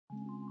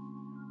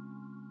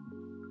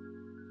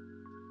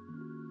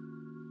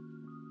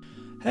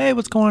Hey,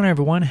 what's going on,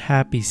 everyone?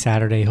 Happy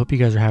Saturday. Hope you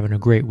guys are having a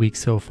great week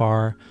so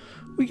far.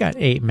 We got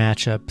 8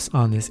 matchups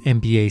on this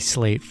NBA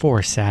slate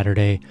for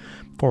Saturday.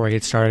 Before I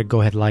get started, go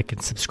ahead, like and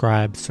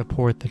subscribe,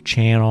 support the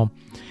channel.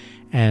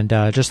 And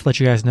just to let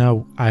you guys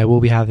know, I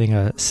will be having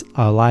a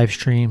live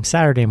stream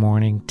Saturday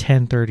morning,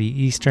 10:30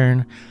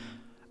 Eastern.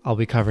 I'll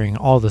be covering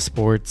all the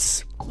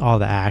sports, all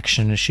the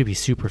action. It should be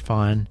super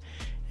fun.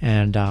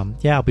 And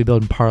I'll be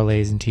building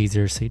parlays and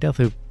teasers, so you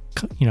definitely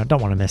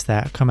don't want to miss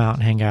that. Come out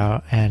and hang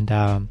out.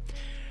 And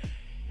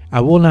I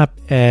will not,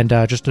 and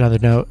just another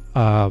note,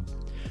 I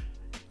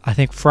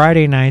think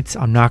Friday nights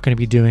I'm not going to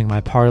be doing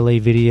my parlay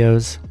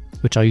videos,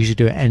 which I'll usually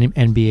do an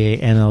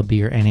NBA,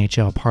 MLB, or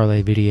NHL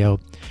parlay video,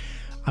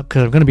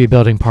 because I'm going to be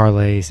building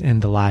parlays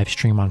in the live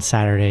stream on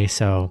Saturday,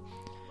 so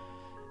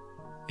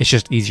it's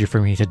just easier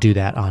for me to do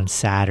that on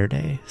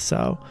Saturday.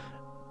 So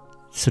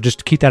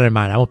just keep that in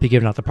mind. I won't be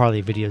giving out the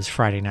parlay videos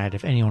Friday night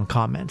if anyone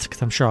comments,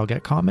 because I'm sure I'll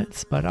get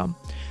comments. But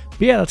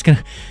we're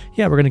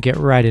gonna get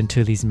right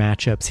into these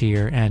matchups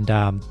here.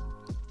 And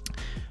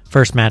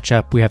first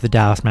matchup, we have the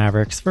Dallas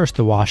Mavericks versus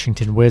the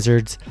Washington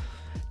Wizards.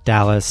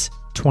 Dallas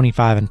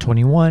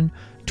 25-21,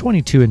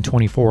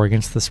 22-24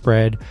 against the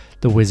spread.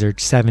 The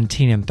Wizards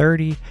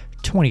 17-30,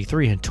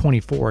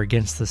 23-24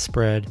 against the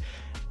spread.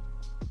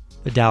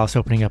 The Dallas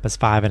opening up as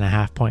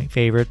 5.5-point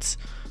favorites,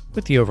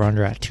 with the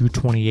over/under at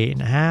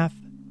 228.5.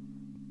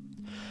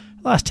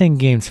 Last 10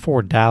 games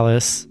for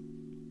Dallas,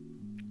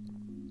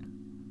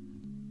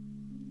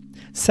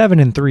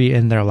 7-3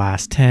 in their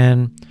last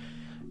 10.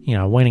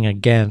 Winning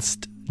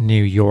against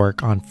New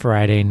York on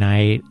Friday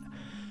night,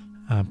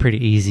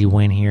 pretty easy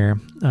win here.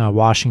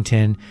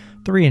 Washington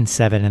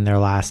 3-7 in their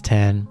last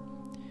 10.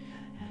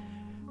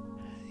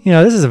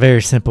 This is a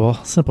very simple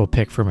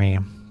pick for me.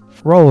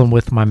 Rolling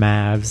with my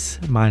Mavs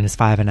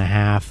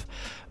 -5.5,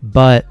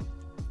 but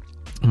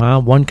my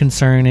one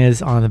concern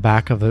is on the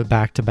back of a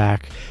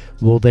back-to-back.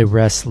 Will they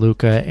rest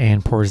Luka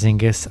and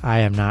Porzingis? I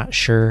am not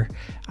sure.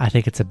 I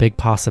think it's a big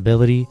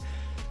possibility,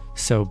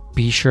 so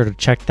be sure to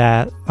check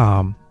that.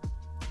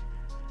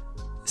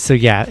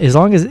 As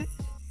long as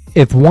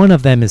if one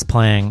of them is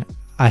playing,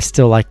 I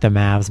still like the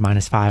Mavs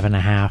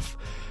 -5.5.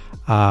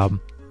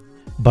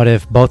 But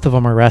if both of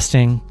them are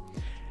resting,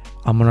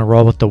 I'm going to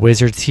roll with the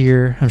Wizards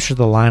here. I'm sure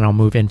the line will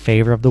move in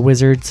favor of the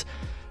Wizards.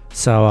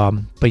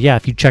 So,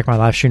 if you check my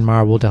live stream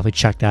tomorrow, we'll definitely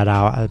check that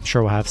out. I'm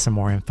sure we'll have some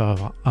more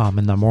info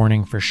in the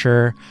morning for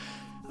sure.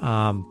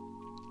 That'll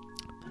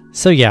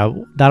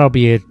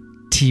be a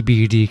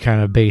TBD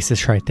kind of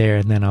basis right there.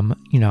 And then I'm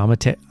gonna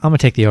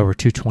take the over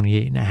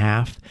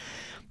 228.5.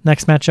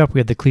 Next matchup, we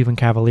have the Cleveland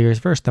Cavaliers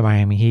versus the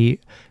Miami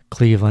Heat.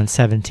 Cleveland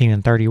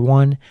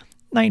 17-31,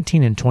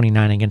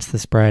 19-29 against the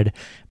spread.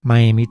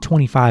 Miami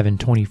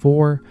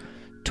 25-24,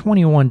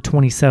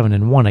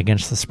 21-27-1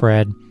 against the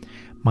spread.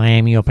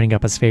 Miami opening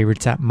up as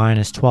favorites at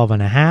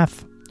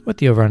 -12.5, with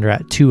the over/under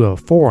at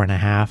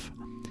 204.5.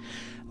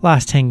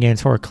 Last 10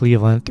 games for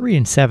Cleveland,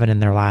 3-7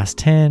 in their last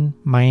 10.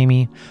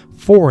 Miami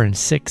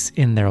 4-6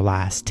 in their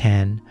last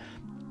 10.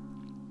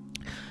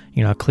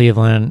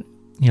 Cleveland,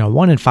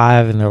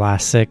 1-5 in their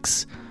last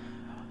 6.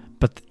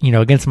 But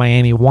against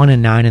Miami,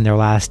 1-9 in their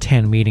last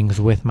 10 meetings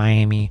with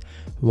Miami.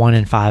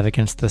 1-5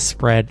 against the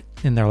spread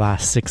in their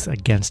last 6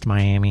 against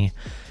Miami.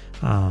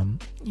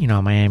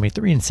 Miami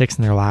 3-6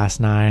 in their last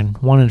 9,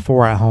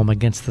 1-4 at home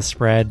against the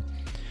spread,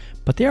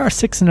 but they are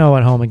 6-0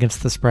 at home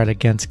against the spread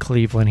against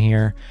Cleveland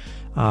here.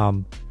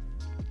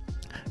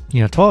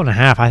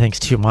 12.5 I think is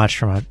too much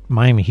from a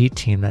Miami Heat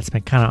team that's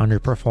been kind of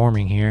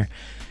underperforming here.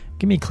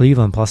 Give me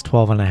Cleveland plus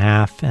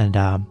 12.5, and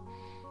I'm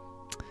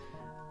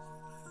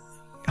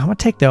gonna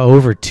take the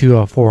over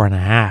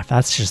 204.5.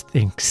 That's just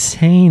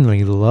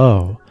insanely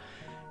low,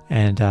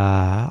 and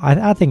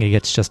I think it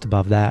gets just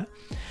above that.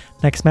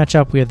 Next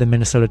matchup, we have the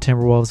Minnesota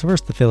Timberwolves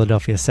versus the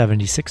Philadelphia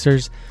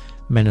 76ers.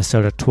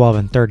 Minnesota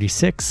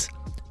 12-36,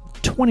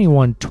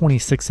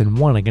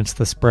 21-26-1 against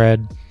the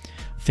spread.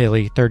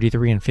 Philly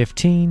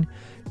 33-15,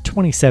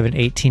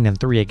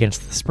 27-18-3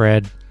 against the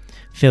spread.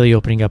 Philly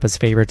opening up as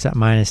favorites at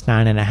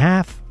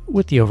 -9.5,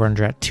 with the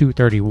over/under at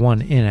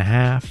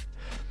 231.5.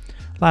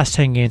 Last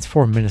 10 games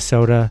for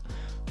Minnesota,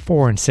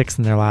 4-6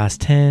 in their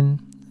last 10.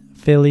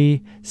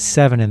 Philly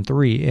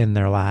 7-3 in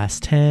their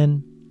last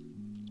 10.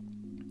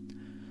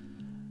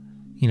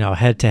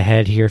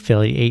 Head-to-head here,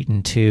 Philly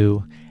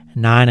 8-2,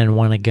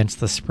 9-1 against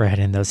the spread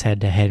in those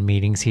head-to-head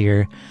meetings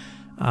here.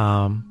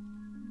 I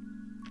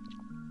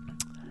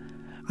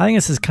think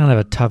this is kind of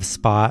a tough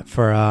spot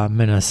for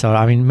Minnesota.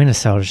 I mean,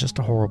 Minnesota is just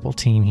a horrible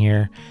team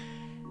here.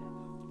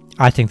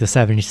 I think the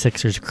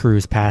 76ers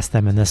cruise past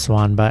them in this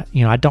one, but,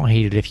 I don't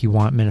hate it if you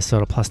want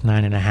Minnesota plus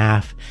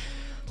 9.5.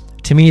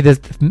 To me,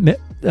 the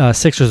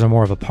Sixers are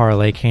more of a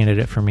parlay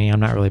candidate for me. I'm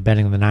not really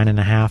betting the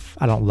 9.5.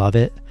 I don't love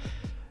it.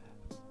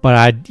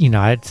 But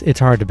it's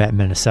hard to bet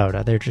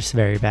Minnesota. They're just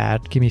very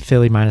bad. Give me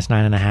Philly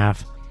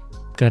 -9.5.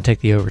 Going to take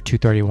the over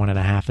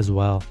 231.5 as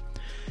well.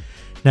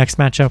 Next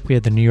matchup, we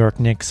have the New York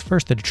Knicks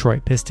versus the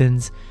Detroit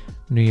Pistons.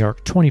 New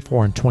York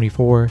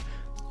 24-24,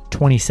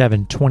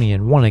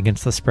 27-20-1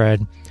 against the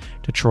spread.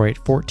 Detroit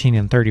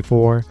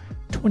 14-34,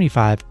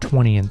 25,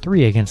 20, and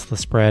 3 against the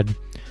spread.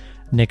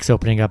 Knicks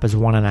opening up as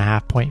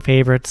 1.5 point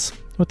favorites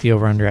with the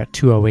over-under at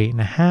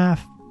 208.5.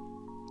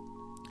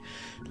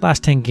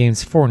 Last 10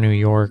 games for New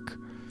York.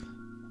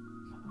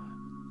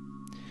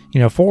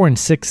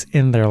 4-6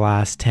 in their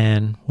last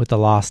 10 with the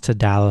loss to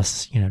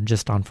Dallas,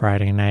 just on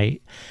Friday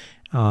night.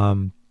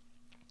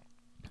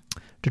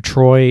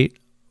 Detroit,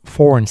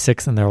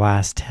 4-6 in their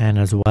last 10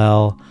 as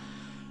well.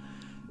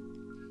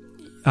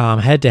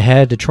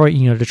 Head-to-head, Detroit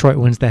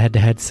wins the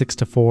head-to-head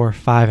 6-4,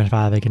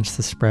 5-5 against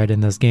the spread in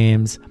those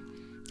games.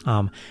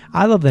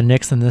 I love the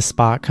Knicks in this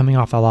spot, coming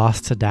off a loss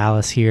to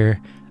Dallas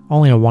here.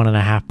 Only a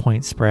 1.5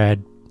 point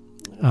spread.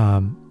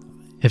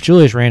 If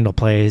Julius Randle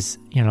plays,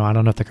 I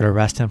don't know if they're going to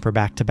rest him for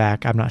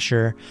back-to-back. I'm not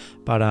sure.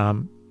 But,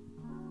 I'm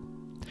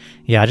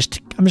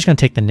just going to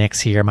take the Knicks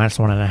here, minus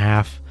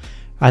 1.5.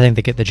 I think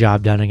they get the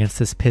job done against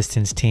this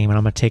Pistons team, and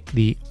I'm going to take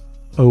the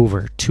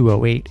over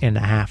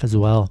 208.5 as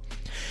well.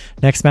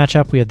 Next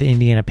matchup, we have the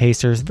Indiana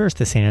Pacers versus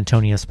the San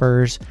Antonio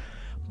Spurs.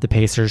 The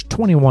Pacers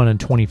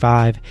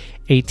 21-25,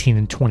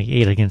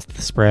 18-28 against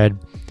the spread.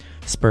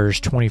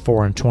 Spurs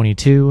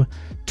 24-22,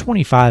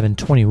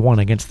 25-21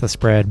 against the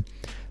spread.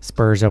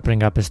 Spurs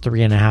opening up as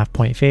 3.5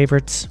 point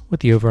favorites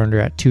with the over-under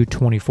at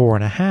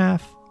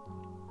 224.5.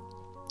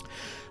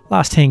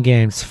 Last 10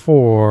 games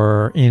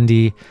for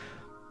Indy,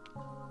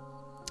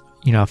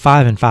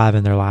 5-5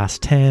 in their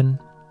last 10.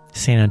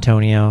 San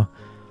Antonio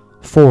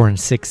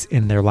 4-6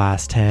 in their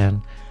last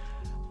 10.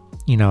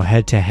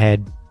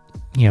 Head-to-head,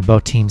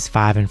 both teams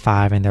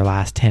 5-5 in their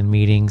last 10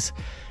 meetings.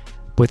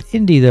 With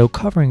Indy, though,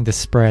 covering the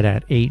spread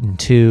at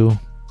 8-2.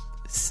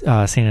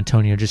 San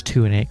Antonio just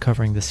 2-8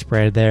 covering the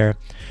spread there.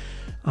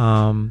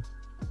 Not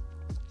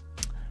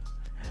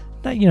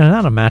a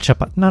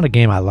matchup, not a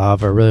game I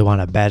love or really want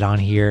to bet on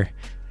here.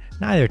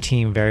 Neither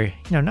team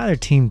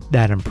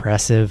that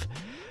impressive.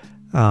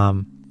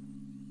 And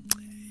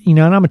I'm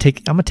gonna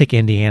take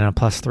Indiana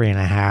plus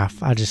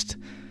 3.5. I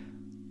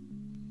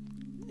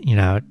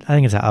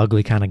think it's an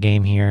ugly kind of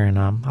game here, and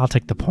I'll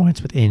take the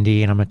points with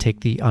Indy, and I'm gonna take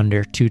the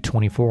under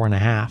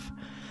 224.5.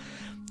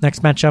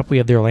 Next matchup, we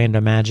have the Orlando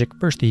Magic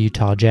versus the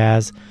Utah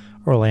Jazz.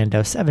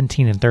 Orlando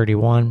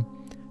 17-31.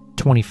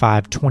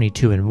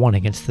 25-22-1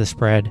 against the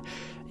spread.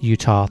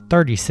 Utah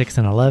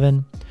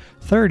 36-11,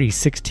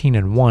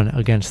 30-16-1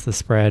 against the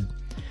spread.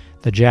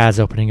 The Jazz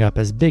opening up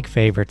as big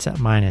favorites at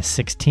minus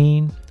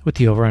 16 with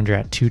the over-under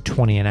at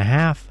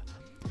 220.5.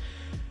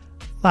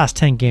 Last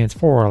 10 games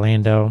for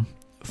Orlando,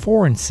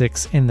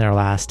 4-6 in their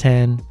last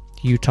 10.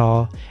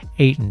 Utah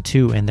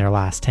 8-2 in their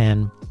last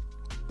 10.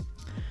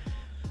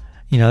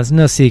 There's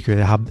no secret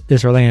how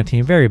this Orlando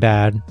team very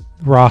bad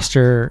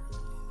roster.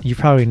 You've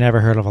probably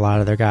never heard of a lot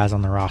of their guys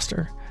on the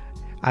roster.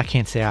 I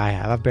can't say I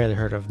have. I've barely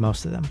heard of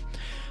most of them.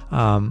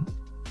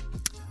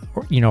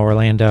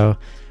 Orlando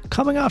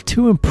coming off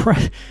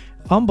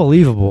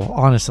unbelievable,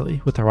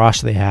 honestly, with the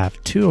roster they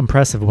have. 2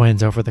 impressive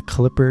wins over the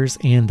Clippers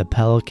and the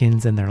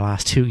Pelicans in their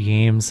last 2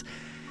 games.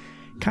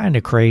 Kind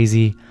of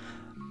crazy.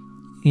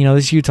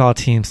 This Utah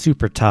team,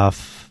 super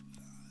tough.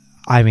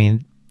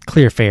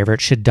 Clear favorite,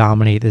 should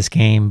dominate this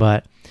game,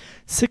 but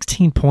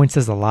 16 points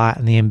is a lot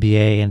in the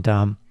NBA,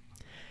 and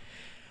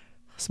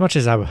as much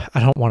as I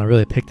don't want to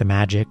really pick the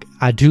Magic,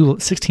 I do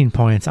 16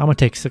 points. I'm going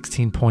to take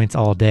 16 points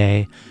all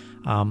day.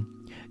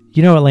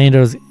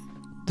 Orlando's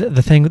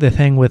the thing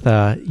with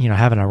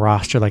having a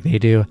roster like they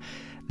do.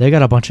 They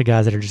got a bunch of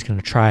guys that are just going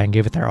to try and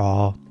give it their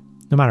all,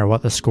 no matter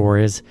what the score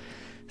is.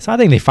 So I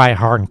think they fight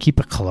hard and keep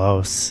it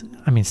close.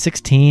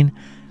 16,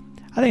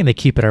 I think they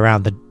keep it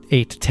around the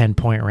 8 to 10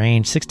 point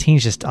range. 16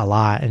 is just a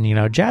lot,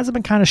 and Jazz have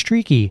been kind of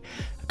streaky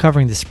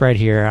covering the spread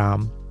here.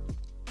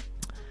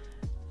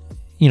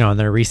 In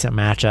their recent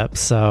matchups.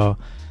 So,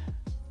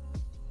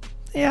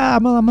 yeah,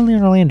 I'm going to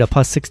lean Orlando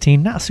plus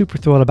 16. Not super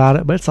thrilled about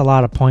it, but it's a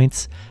lot of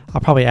points.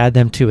 I'll probably add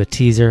them to a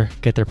teaser,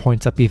 get their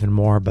points up even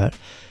more, but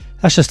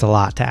that's just a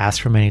lot to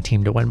ask from any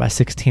team to win by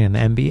 16 in the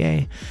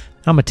NBA.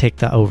 I'm going to take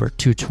the over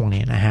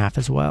 220.5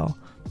 as well.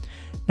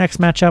 Next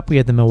matchup, we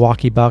have the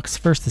Milwaukee Bucks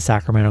versus the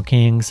Sacramento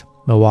Kings.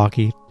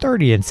 Milwaukee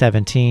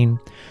 30-17,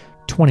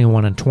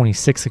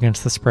 21-26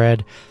 against the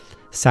spread.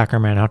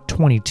 Sacramento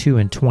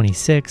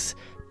 22-26.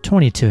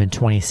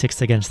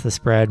 22-26 against the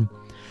spread.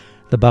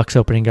 The Bucks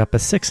opening up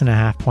as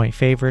 6.5 point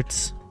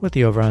favorites with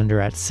the over-under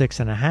at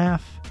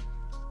 6.5.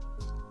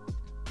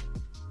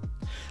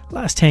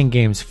 Last 10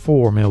 games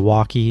for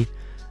Milwaukee,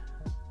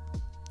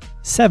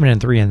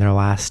 7-3 in their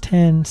last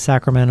 10.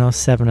 Sacramento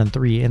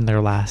 7-3 in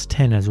their last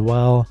 10 as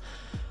well.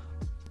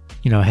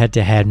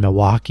 Head-to-head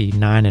Milwaukee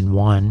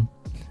 9-1,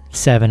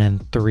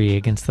 7-3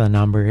 against the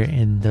number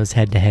in those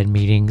head-to-head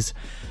meetings.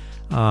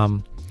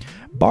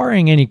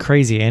 Barring any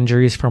crazy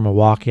injuries for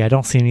Milwaukee, I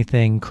don't see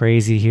anything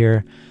crazy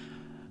here.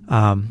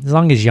 As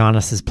long as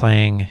Giannis is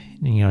playing,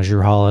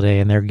 Jrue Holiday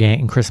and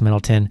and Chris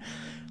Middleton,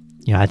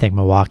 I think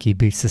Milwaukee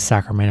beats the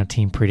Sacramento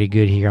team pretty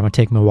good here. I'm going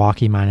to take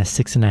Milwaukee minus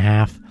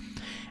 6.5.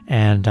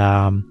 And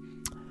I'm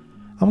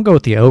going to go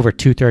with the over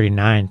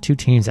 239. 2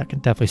 teams that can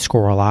definitely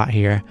score a lot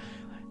here.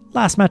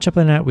 Last matchup of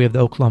the night, we have the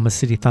Oklahoma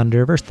City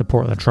Thunder versus the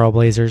Portland Trail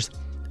Blazers.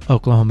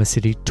 Oklahoma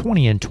City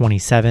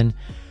 20-27,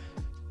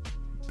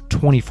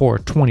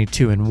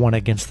 24-22-1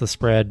 against the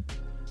spread.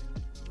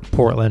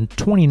 Portland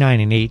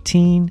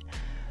 29-18,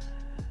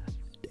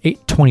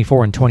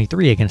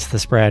 24-23 against the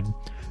spread.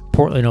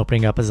 Portland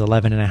opening up as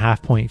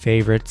 11.5-point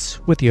favorites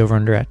with the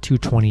over-under at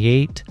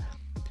 228.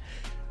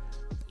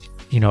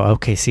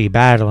 OKC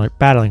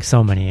battling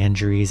so many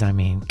injuries. I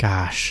mean,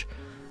 gosh,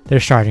 they're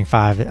starting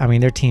five. I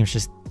mean, their team's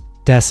just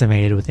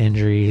decimated with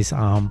injuries.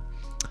 OKC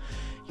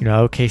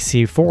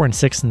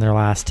 4-6 in their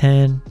last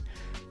 10.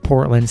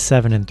 Portland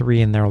 7-3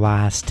 in their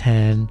last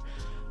 10.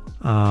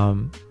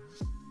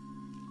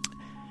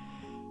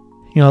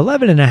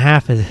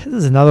 11.5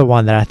 is another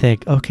one that I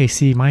think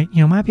OKC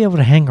might be able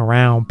to hang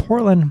around.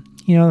 Portland,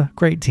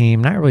 great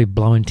team, not really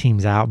blowing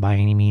teams out by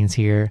any means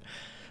here.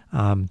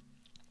 I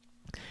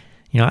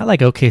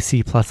like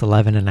OKC plus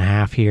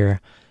 11.5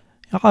 here.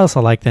 I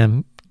also like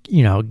them,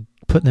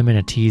 putting them in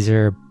a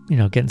teaser,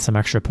 getting some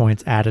extra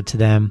points added to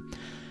them.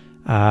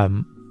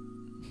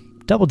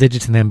 Double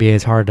digits in the NBA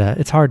is hard to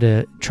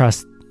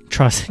trust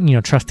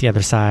the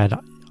other side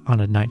on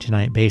a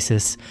night-to-night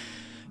basis.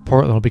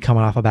 Portland will be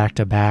coming off a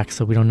back-to-back,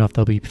 so we don't know if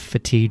they'll be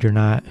fatigued or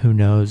not. Who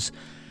knows?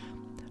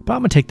 But I'm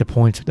going to take the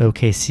points with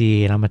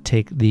OKC, and I'm going to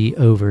take the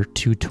over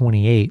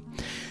 228.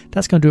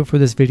 That's going to do it for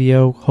this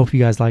video. Hope you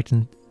guys liked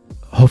and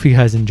hope you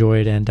guys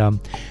enjoyed. And be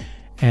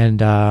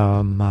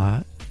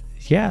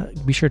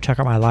sure to check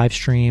out my live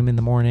stream in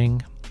the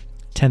morning,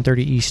 10:30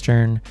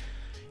 Eastern.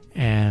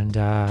 And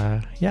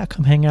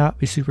come hang out.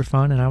 Be super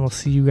fun. And I will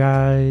see you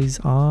guys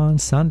on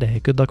Sunday.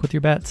 Good luck with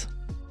your bets.